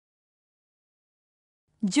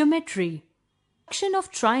Geometry. Section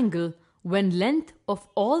of triangle when length of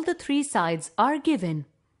all the three sides are given.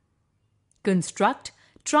 Construct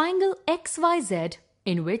triangle XYZ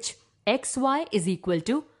in which XY is equal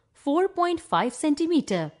to 4.5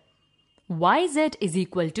 cm, YZ is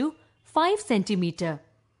equal to 5 cm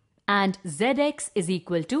and ZX is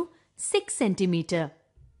equal to 6 cm.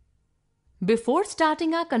 Before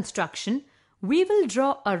starting our construction, we will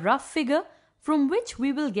draw a rough figure from which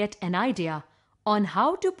we will get an idea on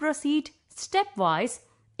how to proceed stepwise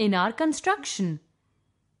in our construction.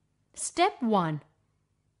 Step 1.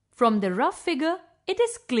 From the rough figure, it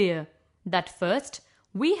is clear that first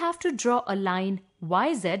we have to draw a line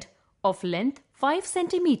YZ of length 5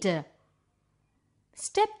 cm.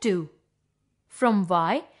 Step 2. From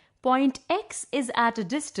Y, point X is at a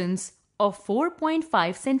distance of 4.5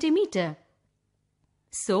 cm.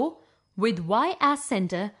 So, with Y as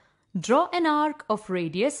center, draw an arc of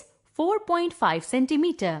radius 4.5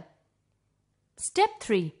 cm. Step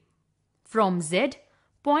 3. From Z,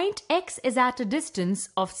 point X is at a distance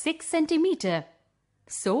of 6 cm.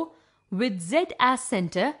 So, with Z as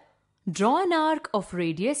center, draw an arc of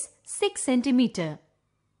radius 6 cm.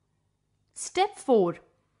 Step 4.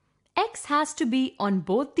 X has to be on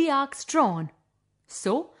both the arcs drawn.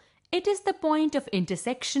 So, it is the point of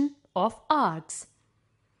intersection of arcs.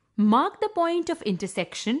 Mark the point of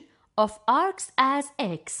intersection of arcs as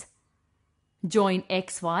X. Join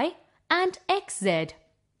XY and XZ.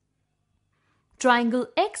 Triangle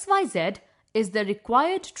XYZ is the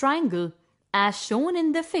required triangle as shown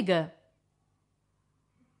in the figure.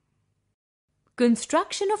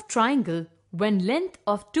 Construction of triangle when length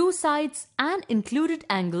of two sides and included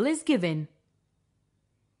angle is given.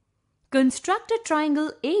 Construct a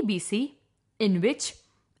triangle ABC in which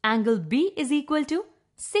angle B is equal to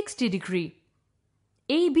 60 degree.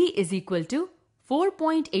 AB is equal to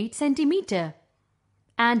 4.8 cm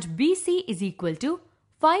and BC is equal to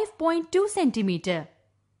 5.2 cm.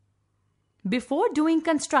 Before doing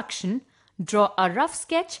construction, draw a rough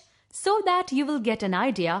sketch so that you will get an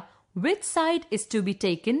idea which side is to be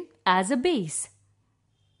taken as a base.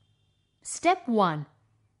 Step 1.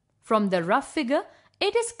 From the rough figure,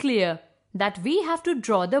 it is clear that we have to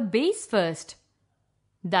draw the base first.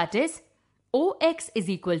 That is, OX is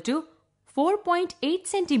equal to 4.8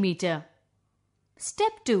 cm.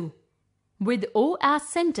 Step 2. With O as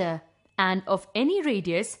center and of any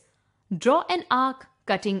radius, draw an arc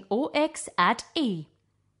cutting OX at A.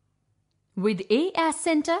 With A as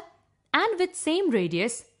center and with same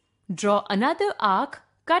radius, draw another arc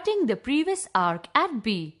cutting the previous arc at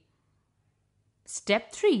B.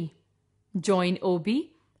 Step 3. Join OB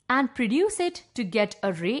and produce it to get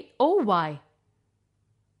a ray OY.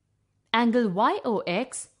 Angle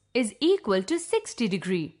YOX is equal to 60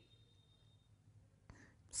 degree.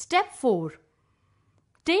 Step 4.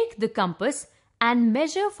 Take the compass and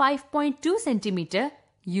measure 5.2 cm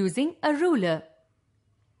using a ruler.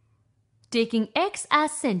 Taking X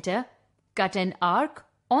as center, cut an arc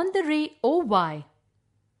on the ray OY.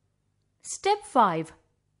 Step 5.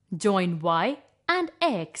 Join Y and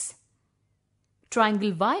X.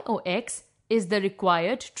 Triangle YOX is the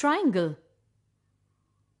required triangle.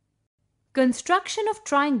 Construction of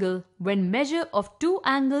triangle when measure of two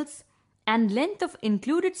angles and length of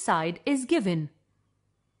included side is given.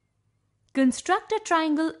 Construct a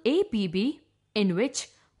triangle APB in which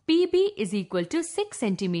PB is equal to 6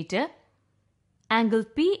 cm, angle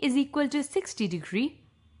P is equal to 60 degree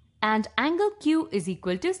and angle Q is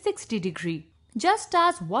equal to 60 degree. Just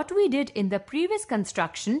as what we did in the previous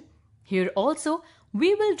construction, here also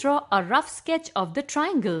we will draw a rough sketch of the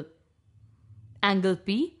triangle. Angle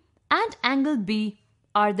P and angle B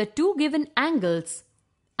are the two given angles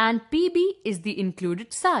and PB is the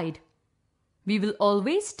included side. We will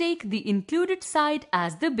always take the included side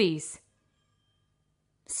as the base.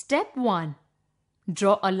 Step 1.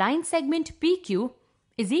 Draw a line segment PQ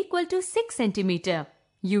is equal to 6 cm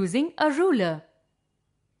using a ruler.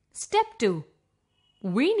 Step 2.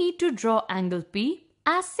 We need to draw angle P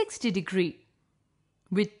as 60 degree.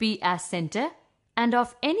 With P as center and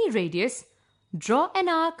of any radius, draw an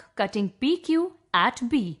arc cutting PQ at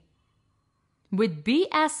B. With B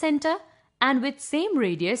as center and with same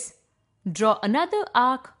radius, draw another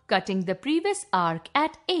arc cutting the previous arc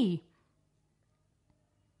at A.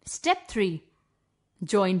 Step 3.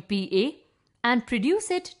 Join PA and produce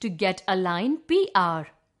it to get a line PR.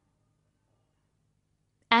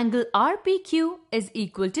 Angle RPQ is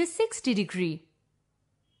equal to 60 degree.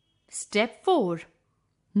 Step 4.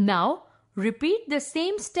 Now repeat the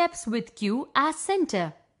same steps with Q as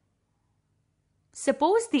center.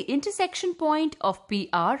 Suppose the intersection point of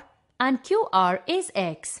PR and QR is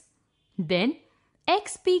X. Then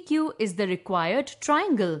XPQ is the required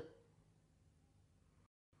triangle.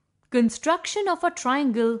 Construction of a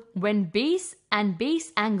triangle when base and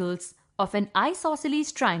base angles of an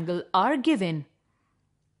isosceles triangle are given.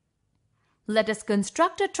 Let us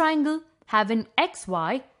construct a triangle having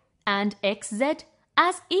XY and XZ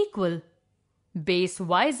as equal. Base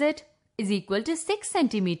YZ is equal to 6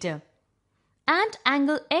 cm and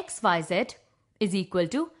angle XYZ is equal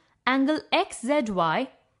to angle XZY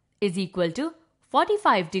is equal to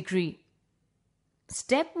 45 degree.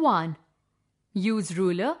 Step 1. Use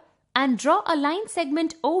ruler and draw a line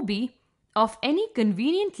segment OB of any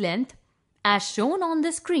convenient length as shown on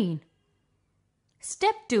the screen.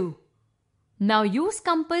 Step 2. Now use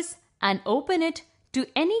compass and open it to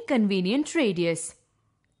any convenient radius,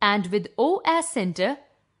 and with O as center,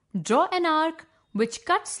 draw an arc which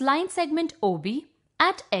cuts line segment OB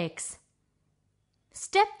at X.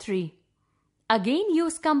 Step 3. Again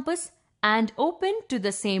use compass and open to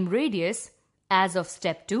the same radius as of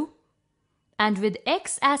step 2, and with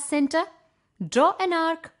X as center, draw an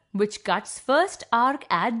arc which cuts first arc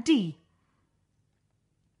at D.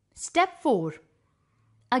 Step 4.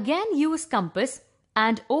 Again use compass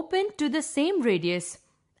and open to the same radius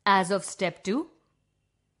as of step 2,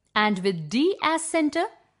 and with D as center,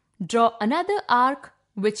 draw another arc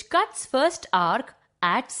which cuts first arc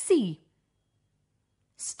at C.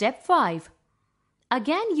 Step 5.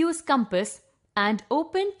 Again use compass and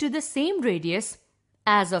open to the same radius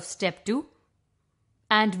as of step 2,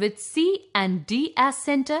 and with C and D as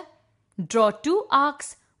center, draw two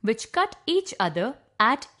arcs which cut each other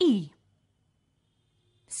at E.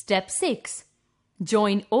 Step 6.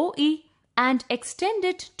 Join OE and extend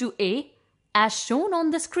it to A as shown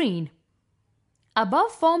on the screen.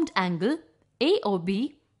 Above formed angle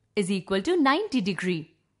AOB is equal to 90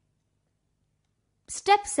 degree.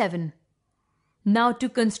 Step 7. Now to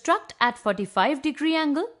construct at 45 degree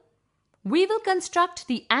angle, we will construct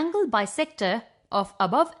the angle bisector of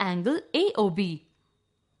above angle AOB,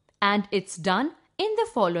 and it's done in the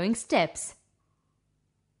following steps.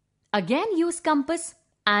 Again use compass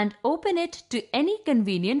and open it to any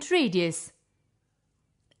convenient radius,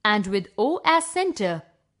 and with O as center,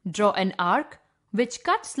 draw an arc which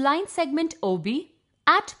cuts line segment OB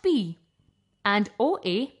at P and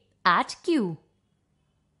OA at Q.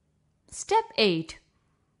 Step 8.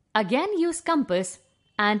 Again use compass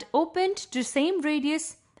and open to same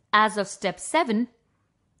radius as of step 7,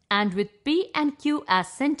 and with P and Q as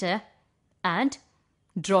center, and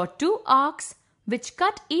draw two arcs which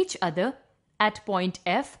cut each other at point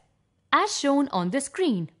F as shown on the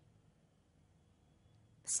screen.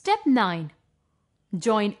 Step 9.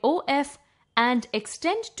 Join OF and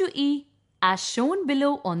extend to E as shown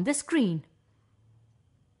below on the screen.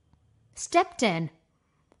 Step 10.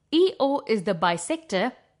 EO is the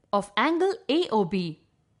bisector of angle AOB.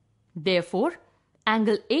 Therefore,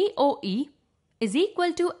 angle AOE is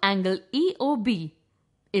equal to angle EOB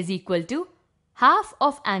is equal to half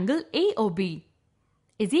of angle AOB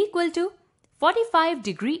is equal to 45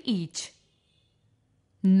 degree each.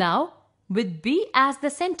 Now, with B as the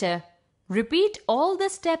center, repeat all the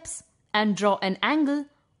steps and draw an angle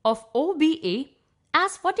of OBA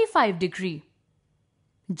as 45 degree.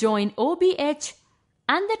 Join OBH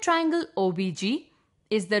and the triangle OBG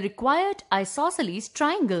is the required isosceles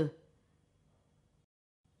triangle.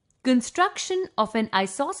 Construction of an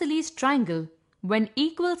isosceles triangle when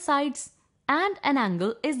equal sides and an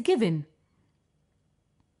angle is given.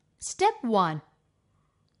 Step 1.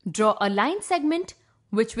 Draw a line segment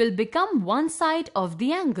which will become one side of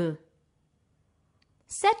the angle.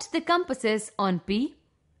 Set the compasses on P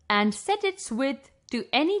and set its width to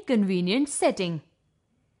any convenient setting.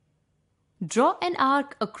 Draw an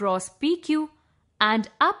arc across PQ and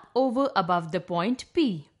up over above the point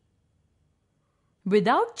P.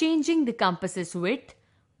 Without changing the compass's width,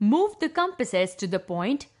 move the compasses to the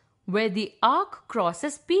point where the arc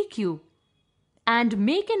crosses PQ and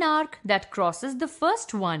make an arc that crosses the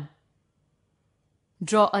first one.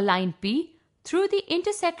 Draw a line P through the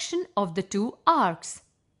intersection of the two arcs.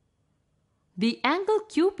 The angle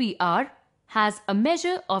QPR has a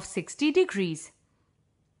measure of 60 degrees.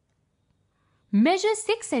 Measure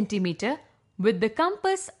 6 cm with the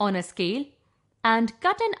compass on a scale and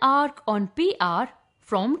cut an arc on PR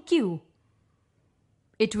from Q.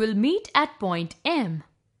 It will meet at point M.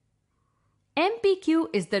 MPQ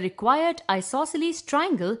is the required isosceles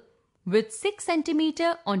triangle with 6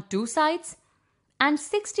 cm on two sides and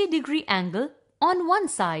 60 degree angle on one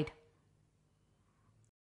side.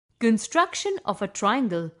 Construction of a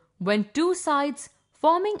triangle when two sides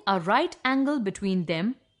forming a right angle between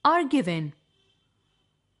them are given.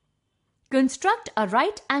 Construct a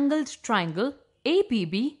right-angled triangle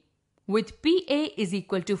APB with PA is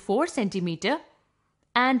equal to 4 cm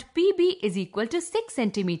and PB is equal to 6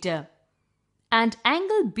 cm and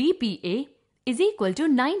angle BPA is equal to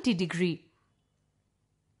 90 degree.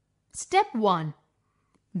 Step 1.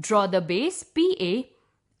 Draw the base PA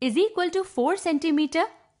is equal to 4 cm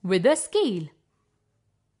with a scale.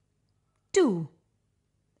 2.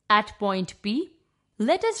 At point P,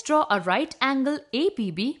 let us draw a right angle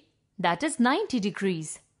APB that is 90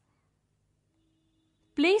 degrees.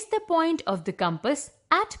 Place the point of the compass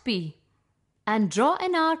at P and draw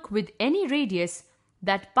an arc with any radius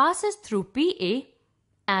that passes through PA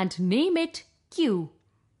and name it Q.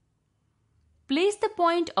 Place the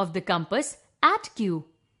point of the compass at Q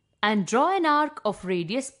and draw an arc of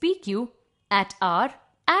radius PQ at R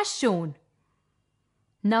as shown.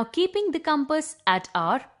 Now keeping the compass at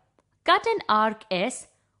R, cut an arc S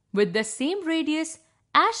with the same radius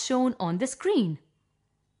as shown on the screen.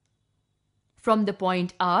 From the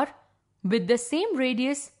point R, with the same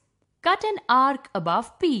radius, cut an arc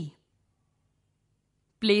above P.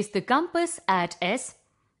 Place the compass at S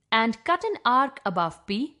and cut an arc above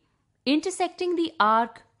P, intersecting the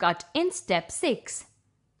arc cut in step 6.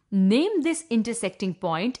 Name this intersecting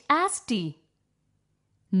point as T.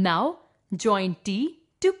 Now join T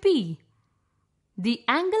to P. The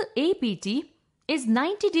angle APT is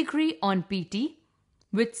 90 degree on PT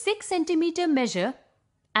with 6 cm measure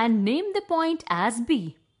and name the point as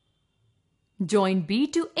B. Join B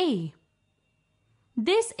to A.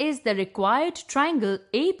 This is the required triangle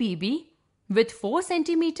APB with 4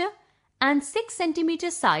 cm and 6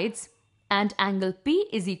 cm sides and angle P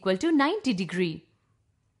is equal to 90 degree.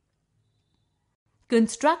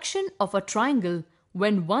 Construction of a triangle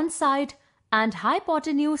when one side and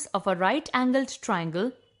hypotenuse of a right-angled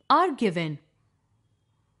triangle are given.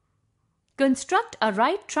 Construct a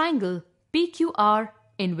right triangle PQR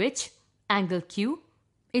in which angle Q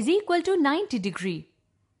is equal to 90 degree,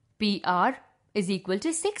 PR is equal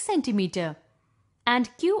to 6 cm and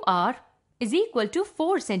QR is equal to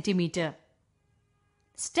 4 cm.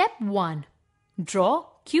 Step 1. Draw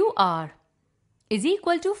QR is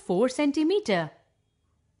equal to 4 cm.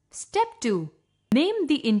 Step 2. Name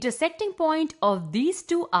the intersecting point of these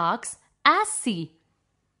two arcs as C.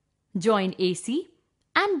 Join AC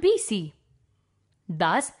and BC.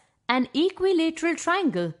 Thus, an equilateral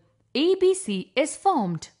triangle ABC is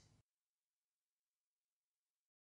formed.